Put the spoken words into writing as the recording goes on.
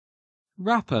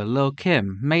Rapper Lil'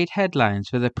 Kim made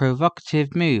headlines with a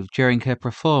provocative move during her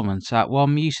performance at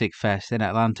One Music Fest in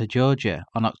Atlanta, Georgia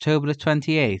on October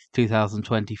 28,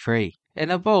 2023. In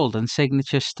a bold and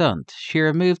signature stunt, she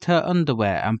removed her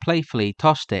underwear and playfully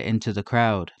tossed it into the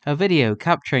crowd. A video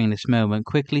capturing this moment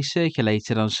quickly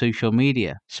circulated on social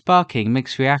media, sparking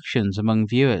mixed reactions among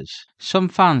viewers. Some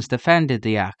fans defended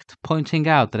the act, pointing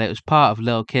out that it was part of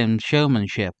Lil' Kim's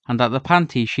showmanship and that the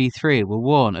panties she threw were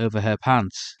worn over her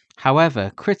pants.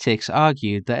 However, critics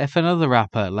argued that if another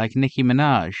rapper like Nicki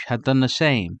Minaj had done the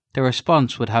same, the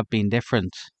response would have been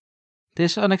different.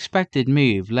 This unexpected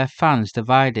move left fans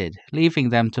divided, leaving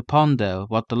them to ponder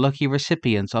what the lucky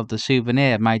recipient of the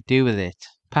souvenir might do with it,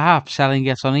 perhaps selling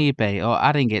it on eBay or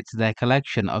adding it to their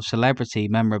collection of celebrity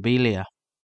memorabilia.